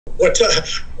What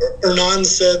Hernan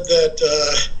said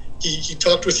that he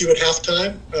talked with you at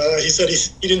halftime. He said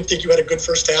he didn't think you had a good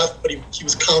first half, but he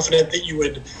was confident that you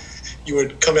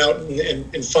would come out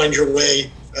and find your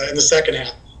way in the second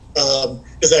half.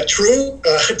 Is that true?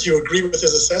 Do you agree with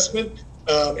his assessment?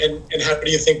 And how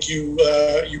do you think you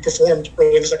performed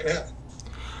early in the second half?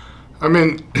 I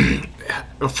mean,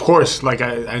 of course, like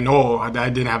I know I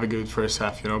didn't have a good first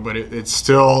half, but it's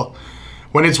still,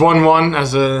 when it's 1-1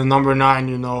 as a number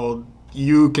 9,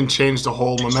 you can change the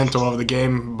whole momentum of the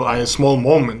game by a small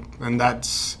moment, and that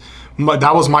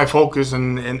was my focus.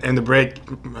 And in the break,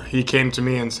 he came to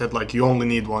me and said, like, you only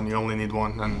need one,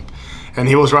 and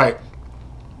he was right.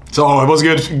 So it was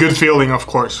a good feeling, of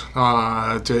course,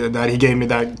 that he gave me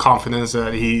that confidence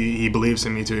that he believes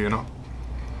in me too,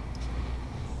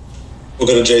 We'll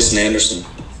go to Jason Anderson.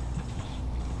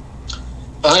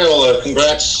 Hi, Ola.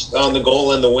 Congrats on the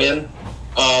goal and the win.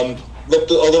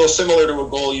 Looked a little similar to a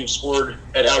goal you've scored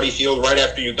at Audi Field right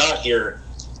after you got here.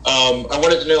 I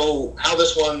wanted to know how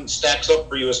this one stacks up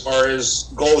for you as far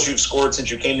as goals you've scored since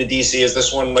you came to DC. Is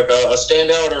this one like a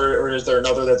standout, or is there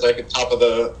another that's like at top of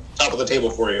the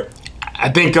table for you? I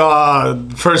think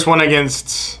first one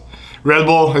against Red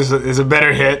Bull is a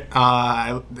better hit,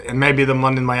 and maybe the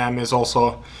one in Miami is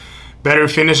also better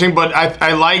finishing. But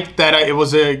I like that it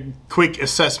was a quick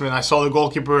assessment. I saw the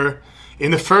goalkeeper in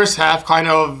the first half kind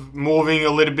of moving a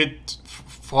little bit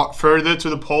further to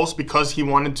the post because he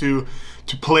wanted to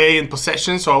play in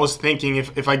possession. So I was thinking,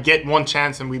 if I get one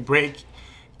chance and we break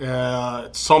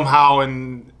somehow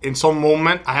in some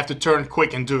moment, I have to turn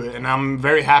quick and do it. And I'm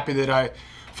very happy that I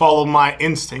followed my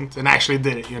instinct and actually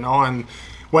did it, And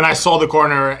when I saw the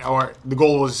corner, or the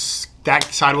goal was, that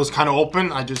side was kind of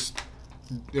open,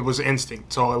 it was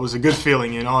instinct. So it was a good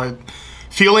feeling,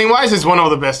 Feeling-wise, it's one of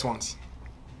the best ones.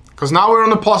 Because now we're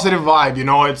on a positive vibe,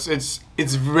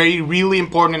 It's really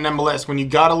important in MLS when you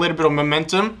got a little bit of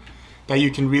momentum that you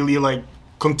can really like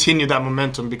continue that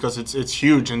momentum, because it's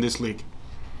huge in this league.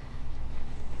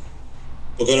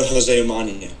 We'll go to Jose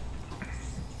Umania.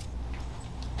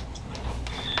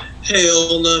 Hey,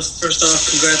 Ola. First off,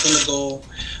 congrats on the goal.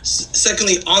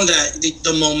 Secondly, on that,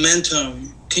 the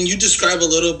momentum, can you describe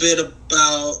a little bit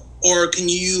about, or can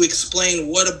you explain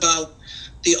what about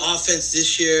the offense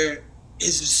this year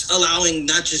is allowing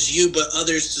not just you but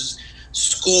others to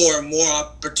score more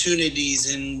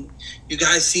opportunities? And you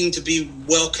guys seem to be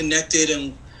well connected,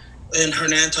 and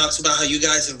Hernan talks about how you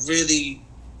guys have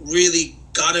really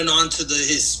gotten onto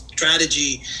his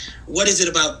strategy. What is it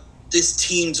about this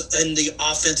team's and the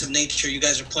offensive nature you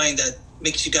guys are playing that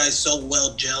makes you guys so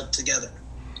well gelled together?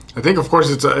 I think, of course,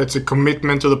 it's a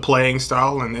commitment to the playing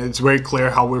style, and it's very clear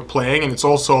how we're playing. And it's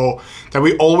also that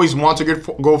we always want to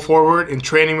go forward. In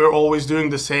training, we're always doing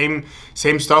the same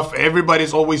stuff.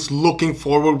 Everybody's always looking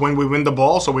forward when we win the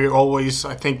ball. So we're always,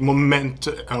 I think,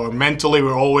 mentally,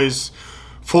 we're always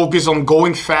focused on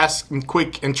going fast and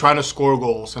quick and trying to score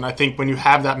goals. And I think when you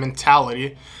have that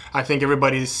mentality, I think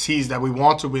everybody sees that we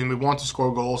want to win, we want to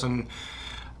score goals. And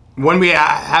when we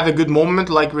have a good moment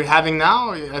like we're having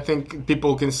now, I think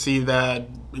people can see that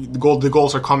the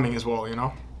goals are coming as well,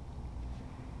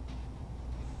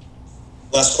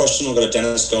 Last question, we'll go to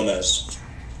Dennis Gomez.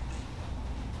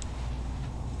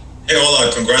 Hey,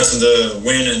 Ola, congrats on the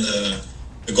win and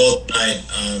the goal tonight.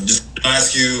 Just to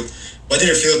ask you, what did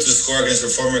it feel to score against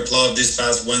your former club this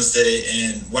past Wednesday,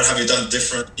 and what have you done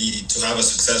differently to have a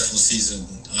successful season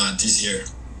this year?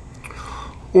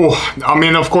 Oh, I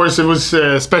mean, of course, it was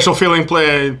a special feeling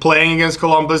playing against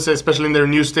Columbus, especially in their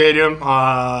new stadium.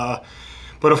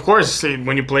 But of course,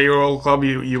 when you play your old club,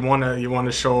 you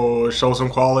wanna show some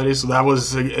quality. So that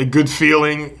was a good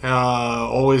feeling.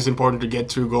 Always important to get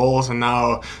 2 goals, and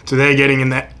now today getting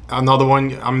in another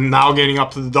one. I'm now getting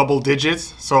up to the double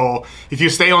digits. So if you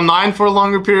stay on 9 for a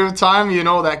longer period of time,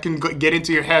 that can get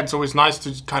into your head. So it's nice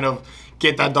to kind of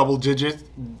get that double digit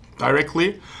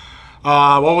directly.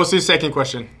 What was the second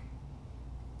question?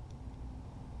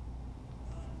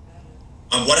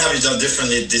 What have you done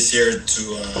differently this year to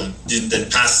the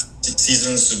past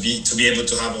seasons to be able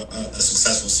to have a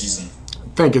successful season?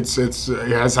 I think it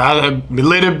has had a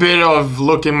little bit of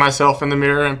looking myself in the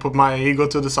mirror and put my ego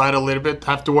to the side a little bit.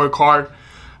 Have to work hard.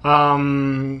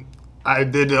 I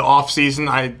did the off season.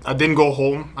 I didn't go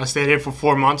home. I stayed here for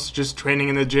 4 months, just training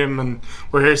in the gym, and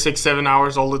we're here 6-7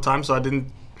 hours all the time. So I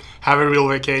didn't have a real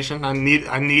vacation. I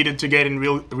needed to get in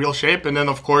real shape, and then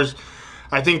of course,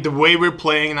 I think the way we're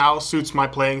playing now suits my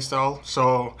playing style.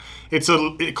 So it's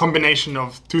a combination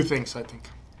of 2 things. I think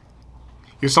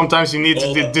sometimes you need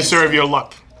to deserve your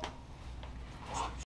luck.